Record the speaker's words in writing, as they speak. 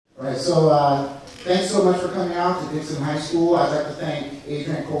so thanks so much for coming out to Dixon High School. I'd like to thank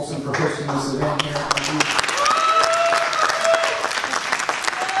Adrian Coulson for hosting this event here.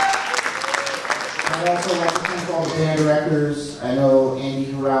 I'd also like to thank all the band directors. I know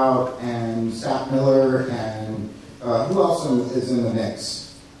Andy Huraut and Staff Miller and who else is in the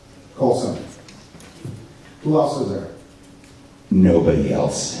mix? Coulson. Who else is there? Nobody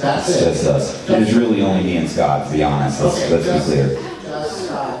else. That's it. Just us. It is really only me and Scott, to be honest. Let's be clear. Just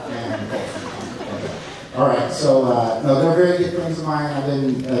Scott and Coulson. Okay. All right. So no, they're very good friends of mine. I've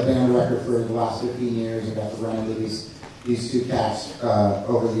been a band director for the last 15 years. I got to run into these two cats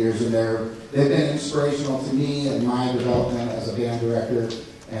over the years, and they've been inspirational to me in my development as a band director.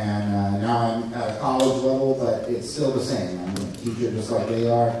 And now I'm at a college level, but it's still the same. I'm a teacher just like they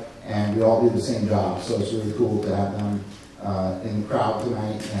are, and we all do the same job. So it's really cool to have them in the crowd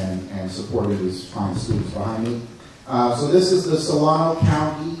tonight and supporting these fine students behind me. So this is the Solano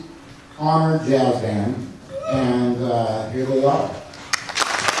County Honor Jazz Band, and here they are.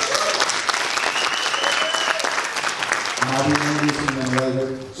 I'll be introducing them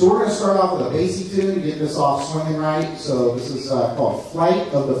later. So we're going to start off with a bassy tune to get this off swinging right. So this is called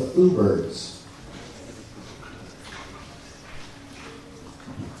Flight of the Foo Birds.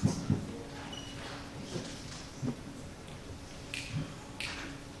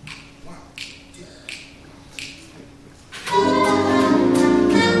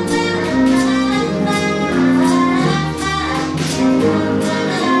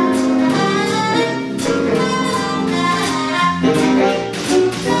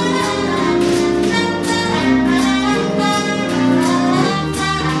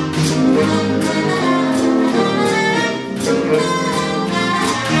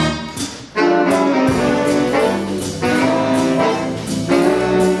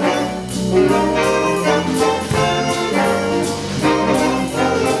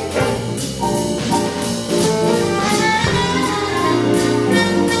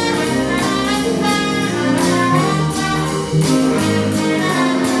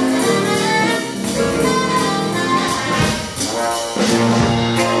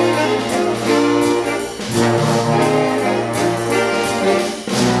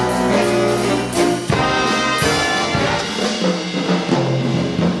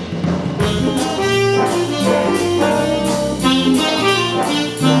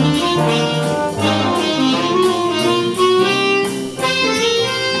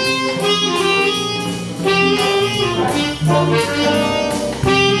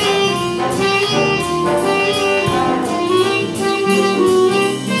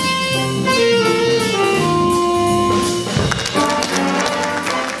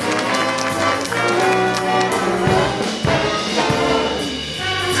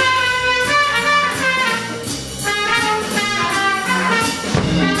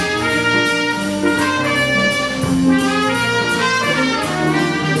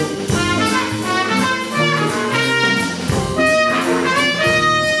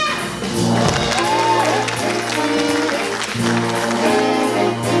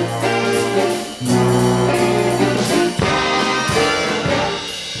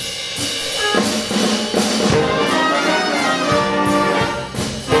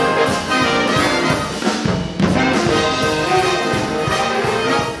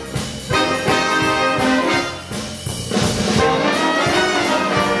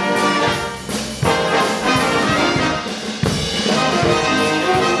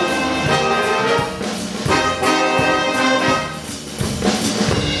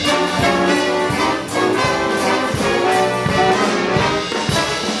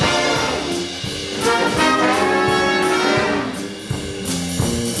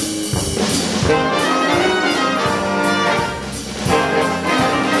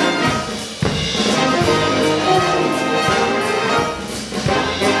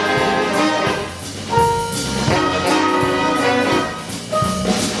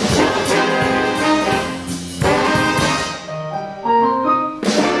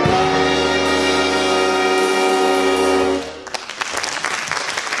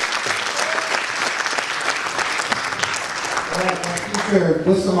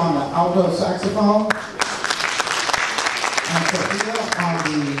 Wisam on the alto saxophone, and Sophia on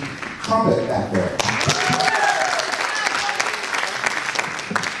the trumpet back there.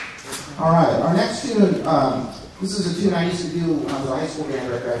 All right, our next tune, this is a tune I used to do when I was a high school band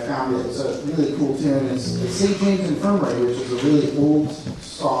director. I found it. It's a really cool tune. It's St. James Infirmary, which is a really old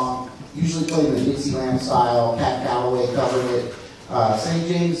song, usually played in the Dixieland style. Pat Calloway covered it. St.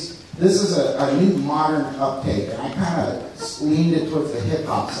 James. This is a new modern uptake, and I kind of leaned it towards the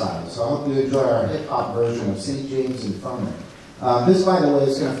hip-hop side. So I hope you enjoy our hip-hop version of St. James Infirmary. This, by the way,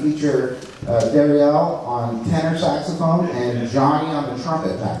 is going to feature Dariel on tenor saxophone and Johnny on the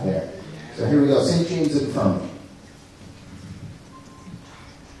trumpet back there. So here we go, St. James Infirmary.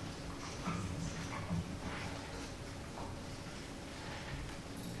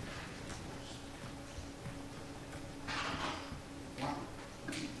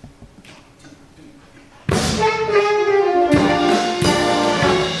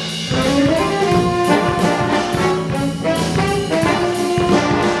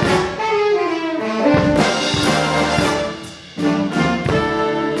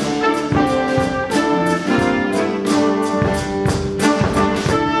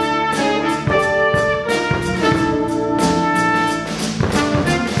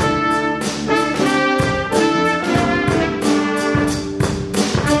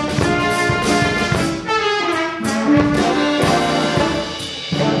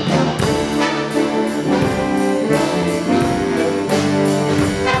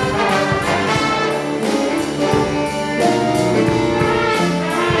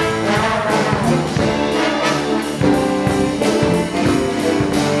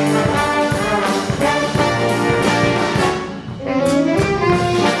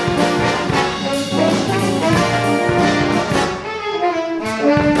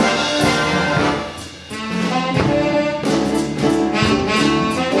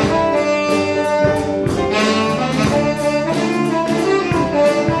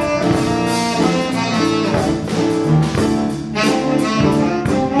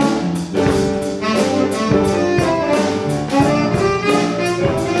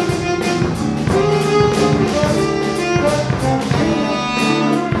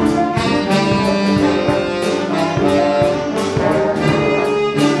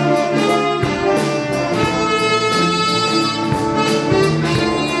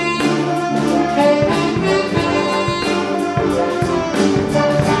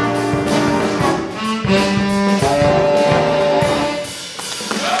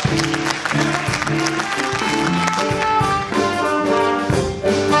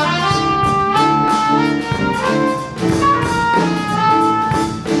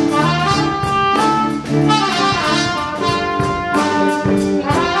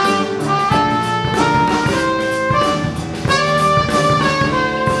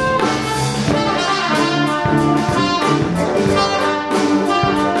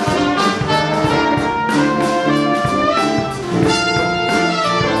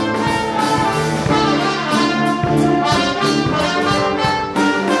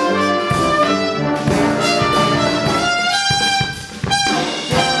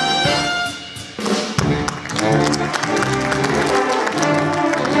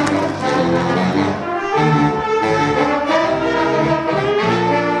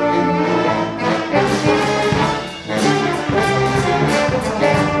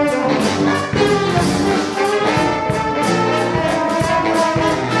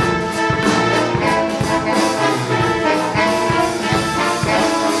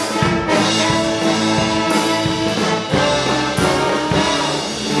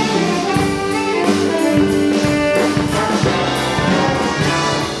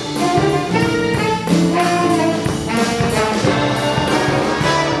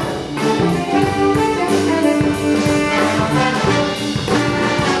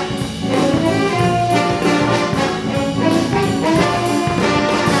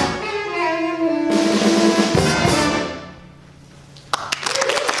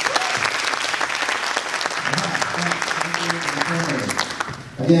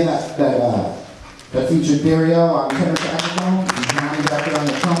 Again, that featured Dario on tenor saxophone and Johnny back there on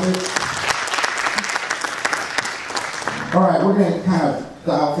the trumpet. All right, we're going to kind of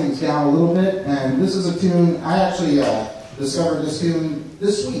dial things down a little bit, and this is a tune, I actually discovered this tune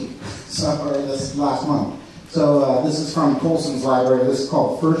this week, or this last month. So this is from Coulson's library. This is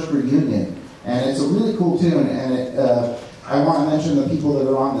called First Reunion, and it's a really cool tune, and I want to mention the people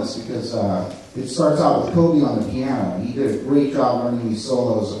that are on this because it starts out with Kobe on the piano. He did a great job learning these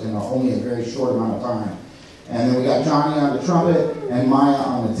solos in only a very short amount of time. And then we got Johnny on the trumpet and Maya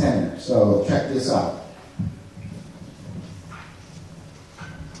on the tenor. So check this out.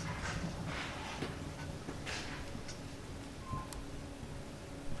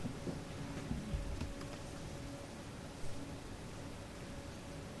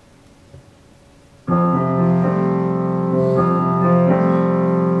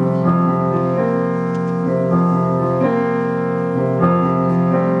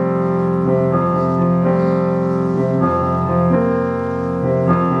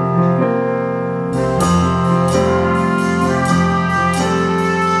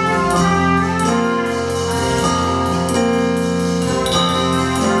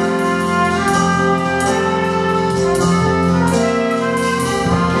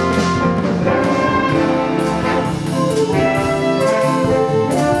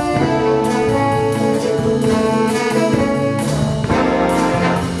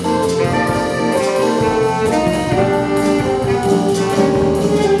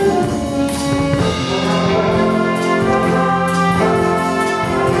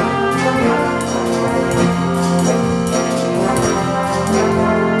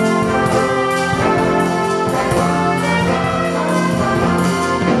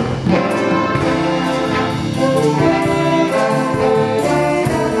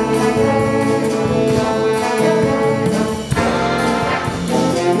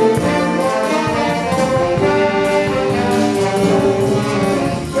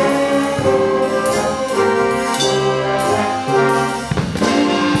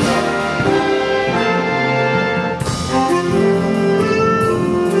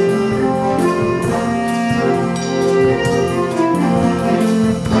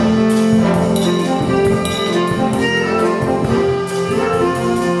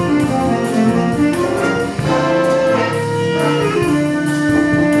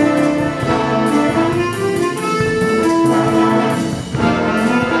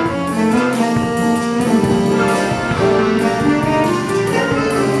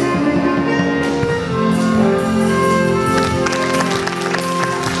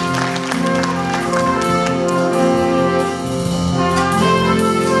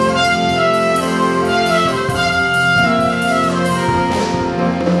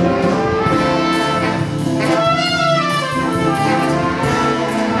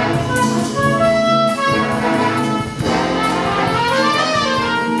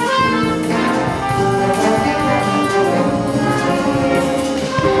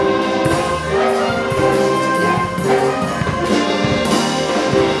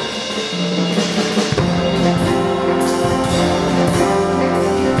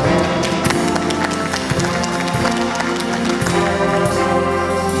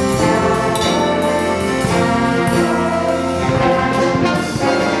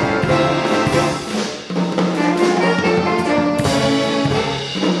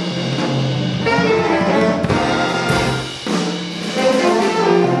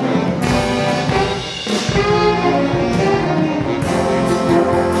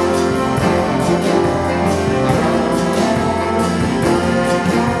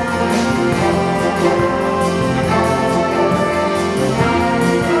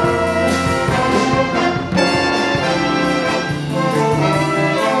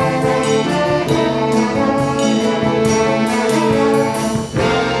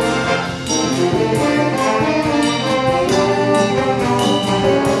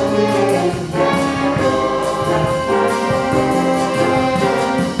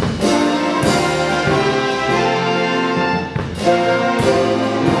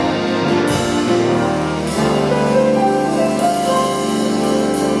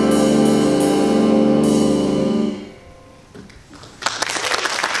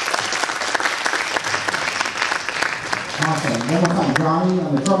 One more time, Johnny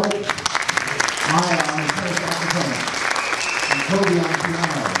on the trumpet, Maya on the tenor saxophone, and Toby on the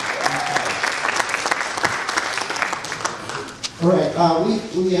piano. All right,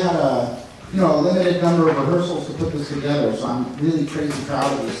 we had a limited number of rehearsals to put this together, so I'm really crazy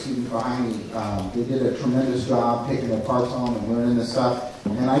proud of the students behind me. They did a tremendous job taking their parts home and learning this stuff.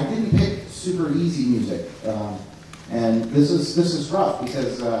 And I didn't pick super easy music, and this is rough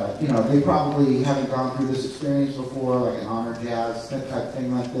because they probably haven't gone through this experience before, like an honor jazz type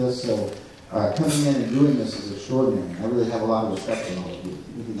thing like this. So coming in and doing this is extraordinary. I really have a lot of respect for all of you.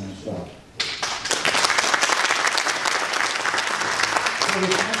 You did a nice job.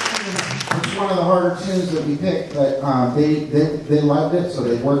 It's one of the harder tunes that we picked, but they loved it, so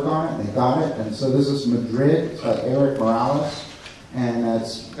they worked on it, and they got it. And so this is Madrid, it's by Erik Morales, and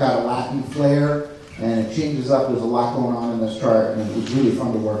it's got a Latin flair, and it changes up. There's a lot going on in this chart, and it was really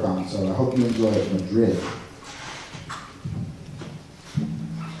fun to work on, so I hope you enjoy it, Madrid.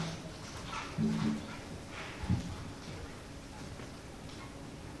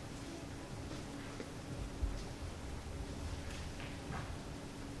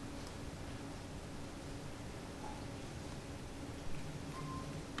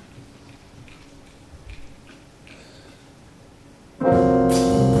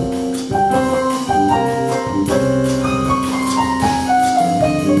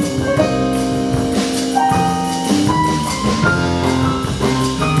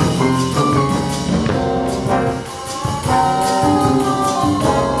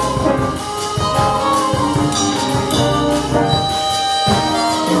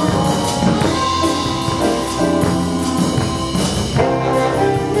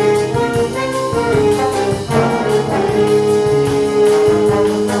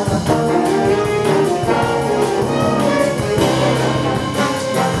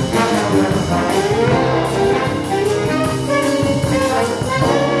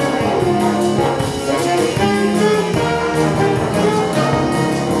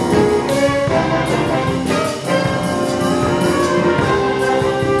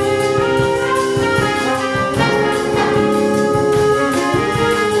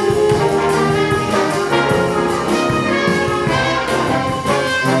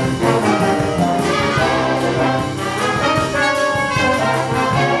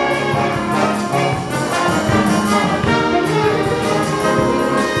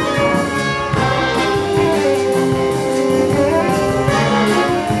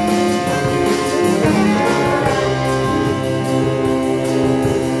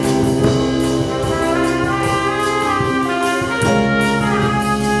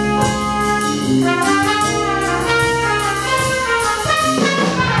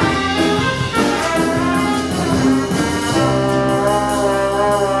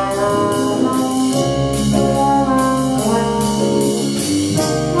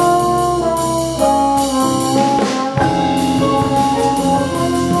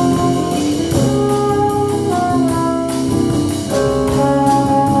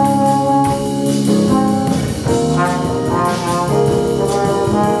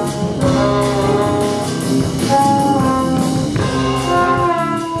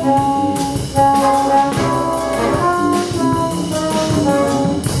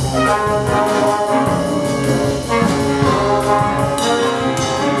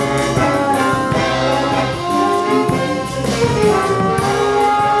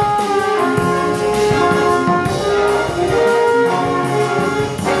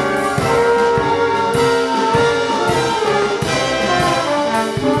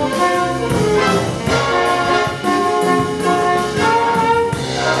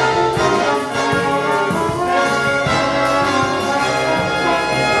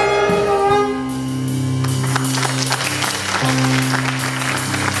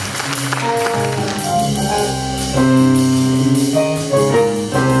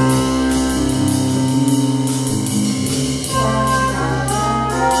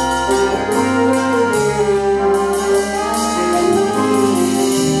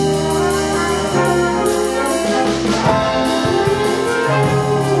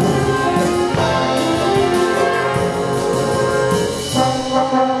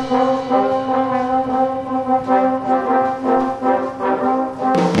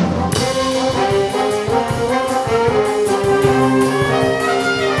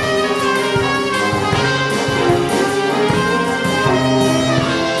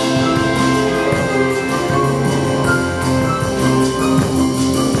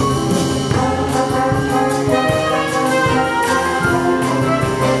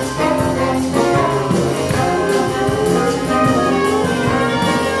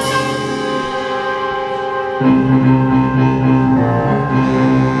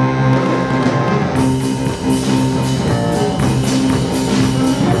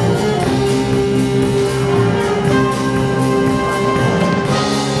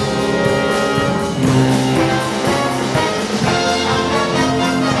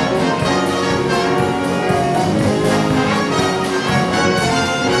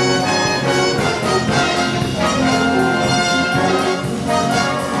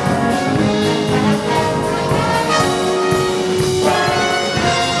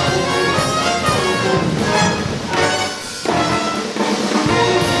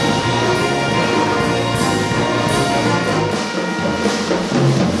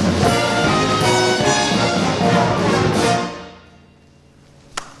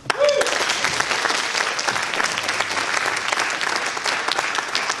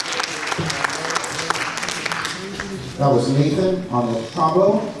 Nathan on the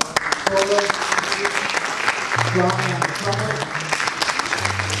trombone, solo, Brian on the trumpet,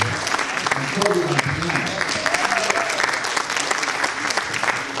 and Toby on the piano.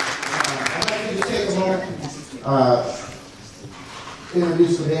 I'd like to just take a moment,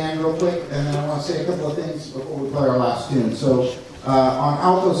 introduce the band real quick, and then I want to say a couple of things before we play our last tune. So, on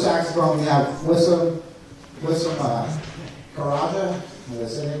alto saxophone, we have Wisam Karateh. Did I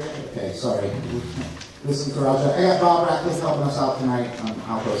say that right? Okay, sorry. Wisam Karateh. I got Bob Ratcliff helping us out tonight on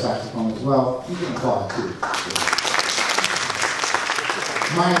alto saxophone as well. You can applaud too.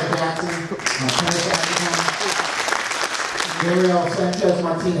 Maya Jackson on tenor saxophone. Gabriel Sanchez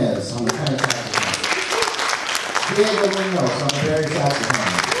Martinez on the tenor saxophone. Diego Munoz on the Berg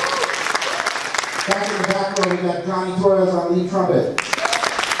saxophone. Back in the back row, we got Johnny Torres on lead trumpet.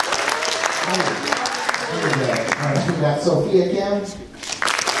 We got Sophia Kim on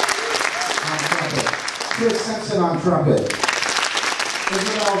trumpet. Kris Simpson on trumpet.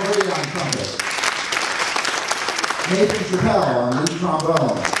 Isabel Brady on trumpet. Nathan Chappelle on lead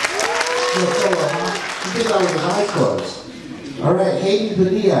trombone. Solo, huh? You did that with his eyes closed. All right, Hayden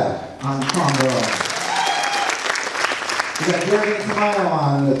Padilla on trombone. We got Jeremy Tamayo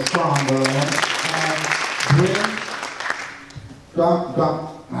on the trombone, and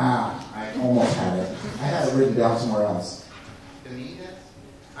I almost had it. I had it written down somewhere else. Dominguez?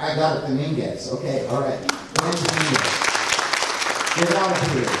 I got it, Dominguez. Okay, all right. Dominguez. Without a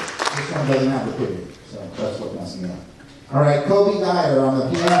period. This one doesn't have a period, so that's what messed me up. All right, Kobe Dyer on the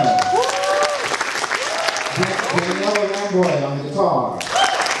piano. Daniela Lamboy on the guitar.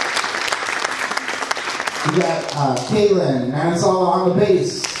 We got Kaylin Mansala on the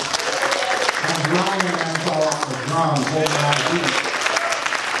bass, and Ryan Mansala on the drums, holding out the beat.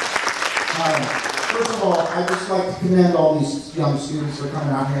 First of all, I'd just like to commend all these young students for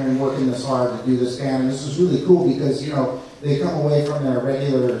coming out here and working this hard to do this band. And this is really cool because, you know, they come away from their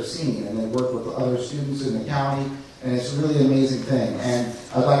regular scene and they work with other students in the county, and it's a really amazing thing. And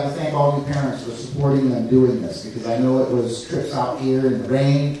I'd like to thank all you parents for supporting them doing this, because I know it was trips out here in the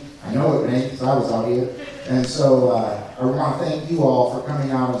rain. I know it rained because I was out here. And so I want to thank you all for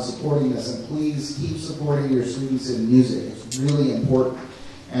coming out and supporting this. And please keep supporting your students in music. It's really important.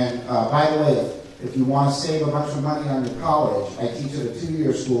 And by the way, if you want to save a bunch of money on your college, I teach at a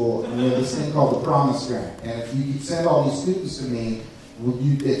 2-year school, and we have this thing called the Promise Grant. And if you send all these students to me,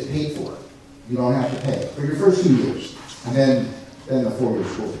 it's paid for. You don't have to pay for your first 2 years. And then the 4-year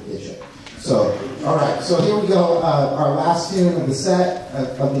school gets you. So, all right, so here we go, our last tune of the set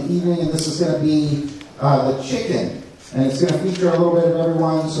of the evening, and this is going to be The Chicken. And it's going to feature a little bit of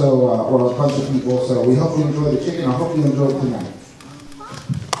everyone, so or a bunch of people, so we hope you enjoy The Chicken. I hope you enjoy it tonight.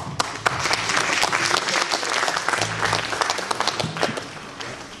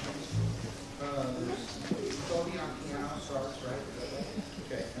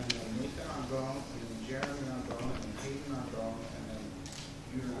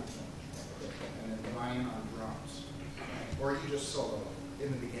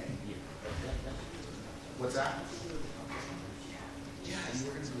 What's that? Yeah, you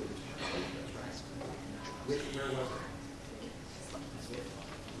were going to do it. That's right. Where was it?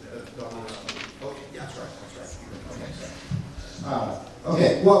 Okay, yeah, that's right.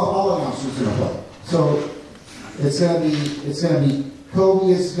 Okay, well, all of us are going to play. So it's going to be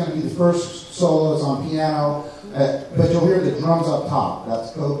Kobe is going to be the first solo. It's on piano, but you'll hear the drums up top.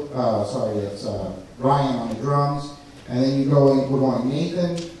 That's it's Ryan on the drums, and then we're going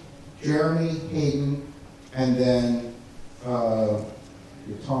Nathan, Jeremy, Hayden, and then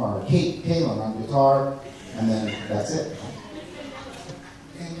guitar, Kaylin on guitar, and then that's it.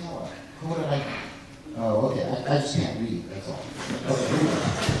 And you know what? What did I? Oh, okay. I just can't read. That's all. Okay.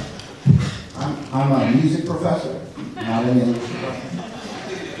 I'm a music professor, not an English professor.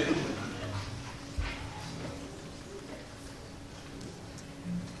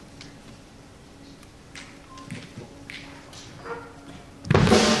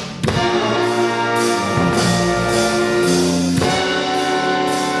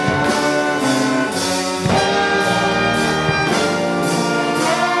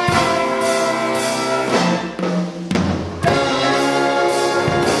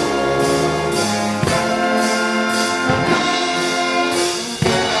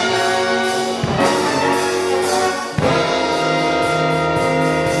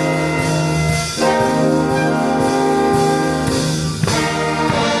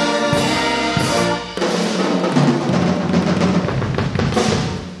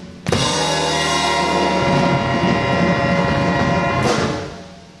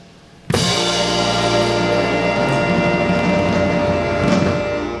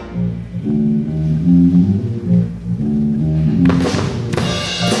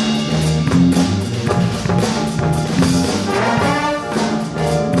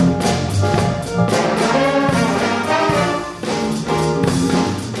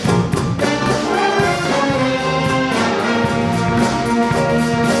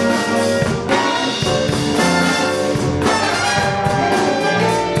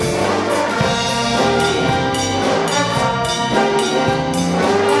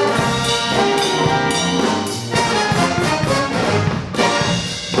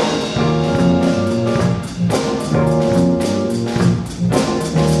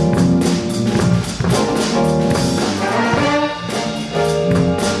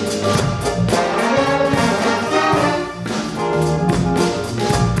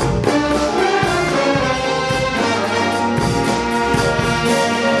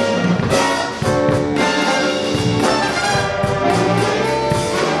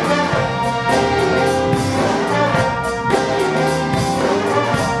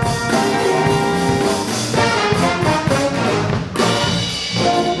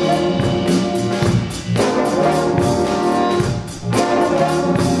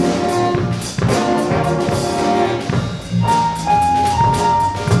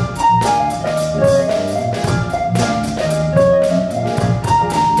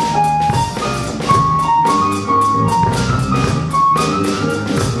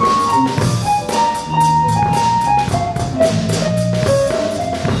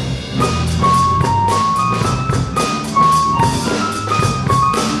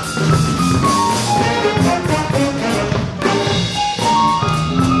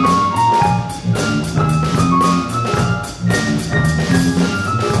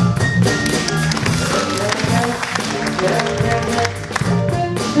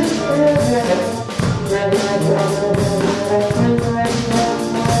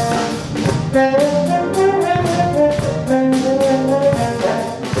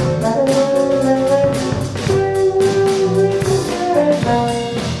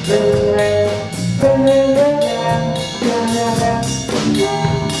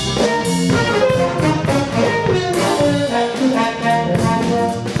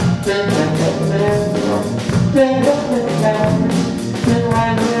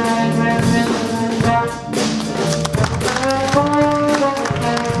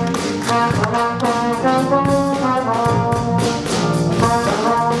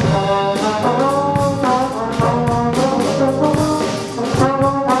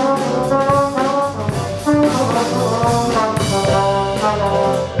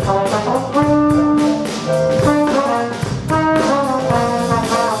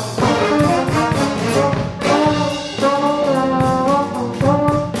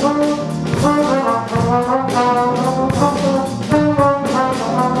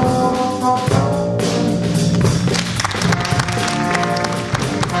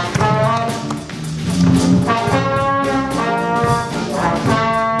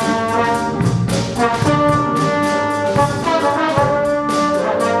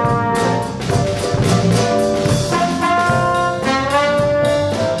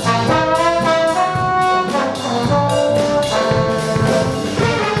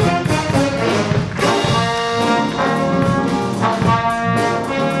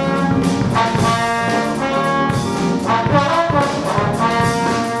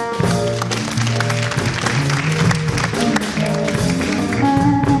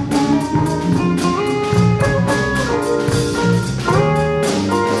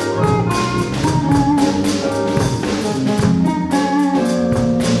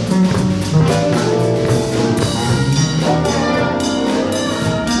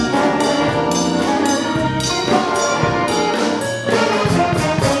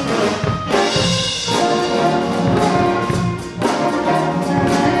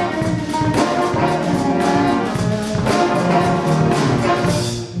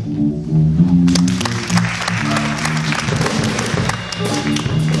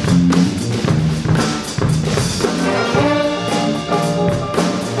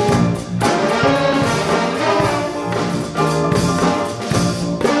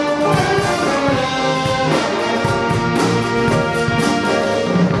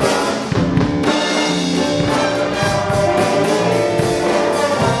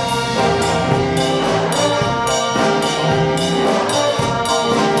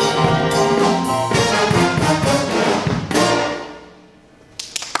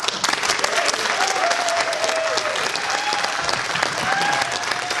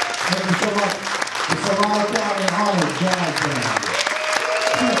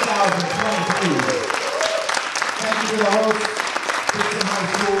 to the host, Dixon High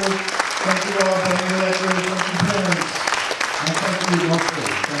School. Thank you all for your lecturers, thank you parents, and thank you mostly.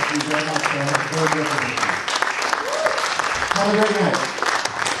 Thank you very much for having a great day. Have a great night.